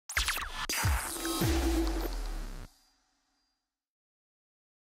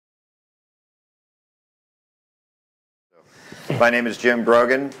My name is Jim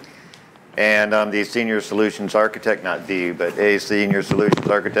Brogan, and I'm the Senior Solutions Architect, not the, but a Senior Solutions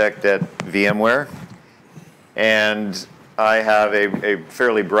Architect at VMware. And I have a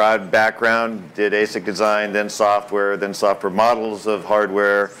fairly broad background, did ASIC design, then software models of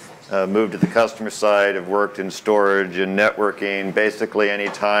hardware, moved to the customer side, have worked in storage and networking. Basically any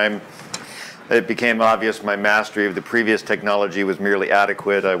time it became obvious my mastery of the previous technology was merely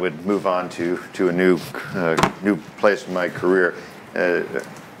adequate, I would move on to a new place in my career.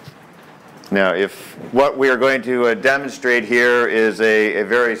 Now, if what we are going to demonstrate here is a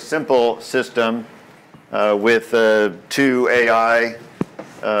very simple system with two AI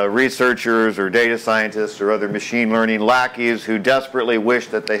researchers or data scientists or other machine learning lackeys who desperately wish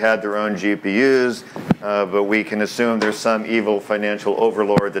that they had their own GPUs, but we can assume there's some evil financial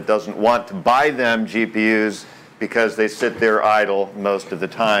overlord that doesn't want to buy them GPUs because they sit there idle most of the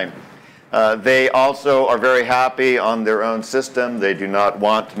time. They also are very happy on their own system. They do not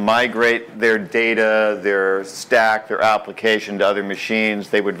want to migrate their data, their stack, their application to other machines.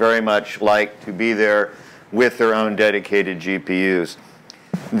 They would very much like to be there with their own dedicated GPUs.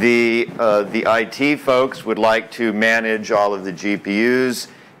 The IT folks would like to manage all of the GPUs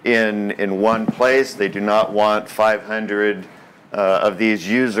in one place. They do not want 500 of these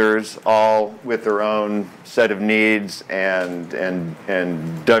users all with their own set of needs and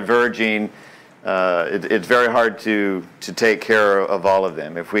diverging. It's very hard to take care of all of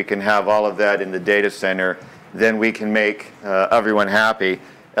them. If we can have all of that in the data center, then we can make everyone happy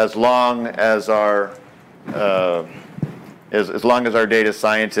as long as our as long as our data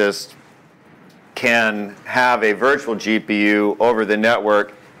scientists can have a virtual GPU over the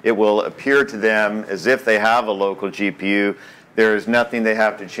network, it will appear to them as if they have a local GPU. There is nothing they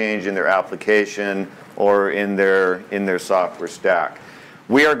have to change in their application or in their software stack.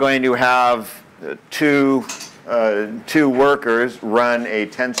 We are going to have two workers run a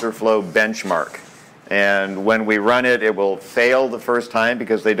TensorFlow benchmark. And when we run it, it will fail the first time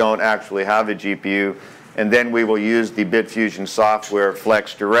because they don't actually have a GPU. And then we will use the Bitfusion software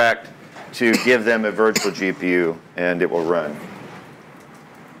FlexDirect to give them a virtual GPU, and it will run.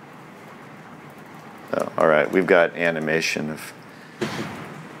 Oh, all right, we've got animation.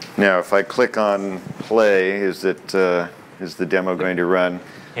 Now, if I click on play, is the demo going to run?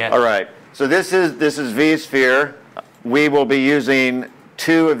 Yes. All right, so this is vSphere. We will be using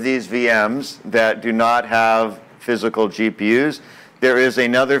two of these VMs that do not have physical GPUs. There is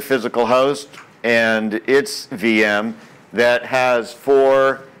another physical host and its VM that has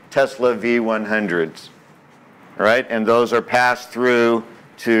 4 Tesla V100s, all right? And those are passed through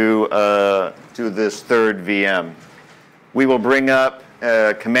to this third VM. We will bring up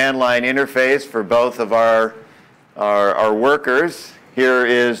a command line interface for both of our workers. Here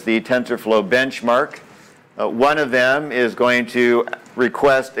is the TensorFlow benchmark. One of them is going to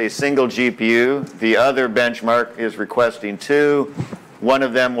request a single GPU. The other benchmark is requesting 2. One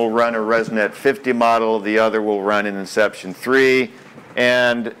of them will run a ResNet 50 model. The other will run an Inception 3.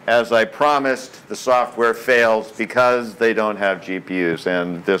 And as I promised, the software fails because they don't have GPUs.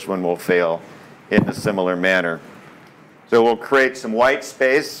 And this one will fail in a similar manner. So we'll create some white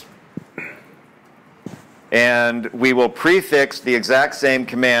space. And we will prefix the exact same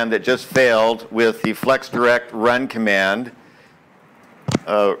command that just failed with the FlexDirect run command.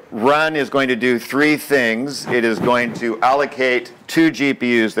 Run is going to do 3 things. It is going to allocate 2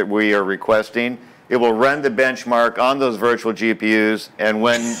 GPUs that we are requesting. It will run the benchmark on those virtual GPUs, and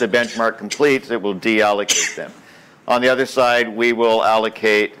when the benchmark completes, it will deallocate them. On the other side, we will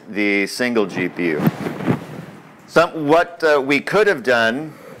allocate the single GPU. What we could have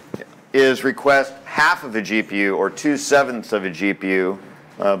done is request half of a GPU or 2/7 of a GPU,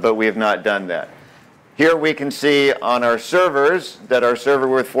 but we have not done that. Here we can see on our servers that our server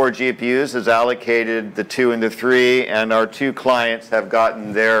with 4 GPUs has allocated the 2 and the 3, and our 2 clients have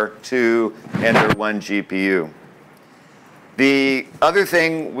gotten their 2 and their 1 GPU. The other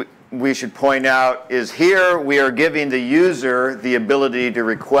thing we should point out is here we are giving the user the ability to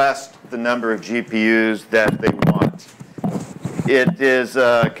request the number of GPUs that they want. It is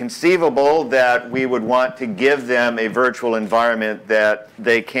conceivable that we would want to give them a virtual environment that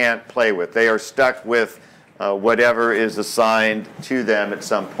they can't play with. They are stuck with whatever is assigned to them at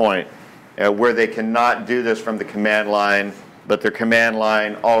some point, where they cannot do this from the command line, but their command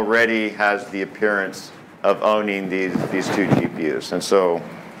line already has the appearance of owning these 2 GPUs. And so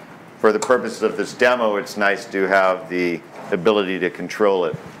for the purposes of this demo, it's nice to have the ability to control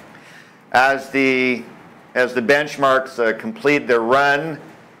it. As the benchmarks complete their run,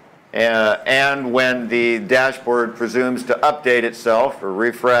 and when the dashboard presumes to update itself or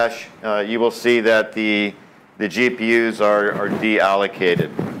refresh, you will see that the the GPUs are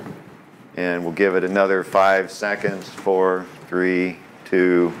deallocated. And we'll give it another 5 seconds. 4, 3,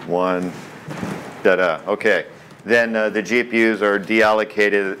 2, 1. Da-da. Okay. Then the GPUs are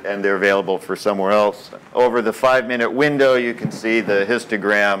deallocated and they're available for somewhere else. Over the 5-minute window, you can see the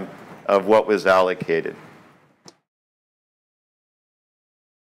histogram of what was allocated.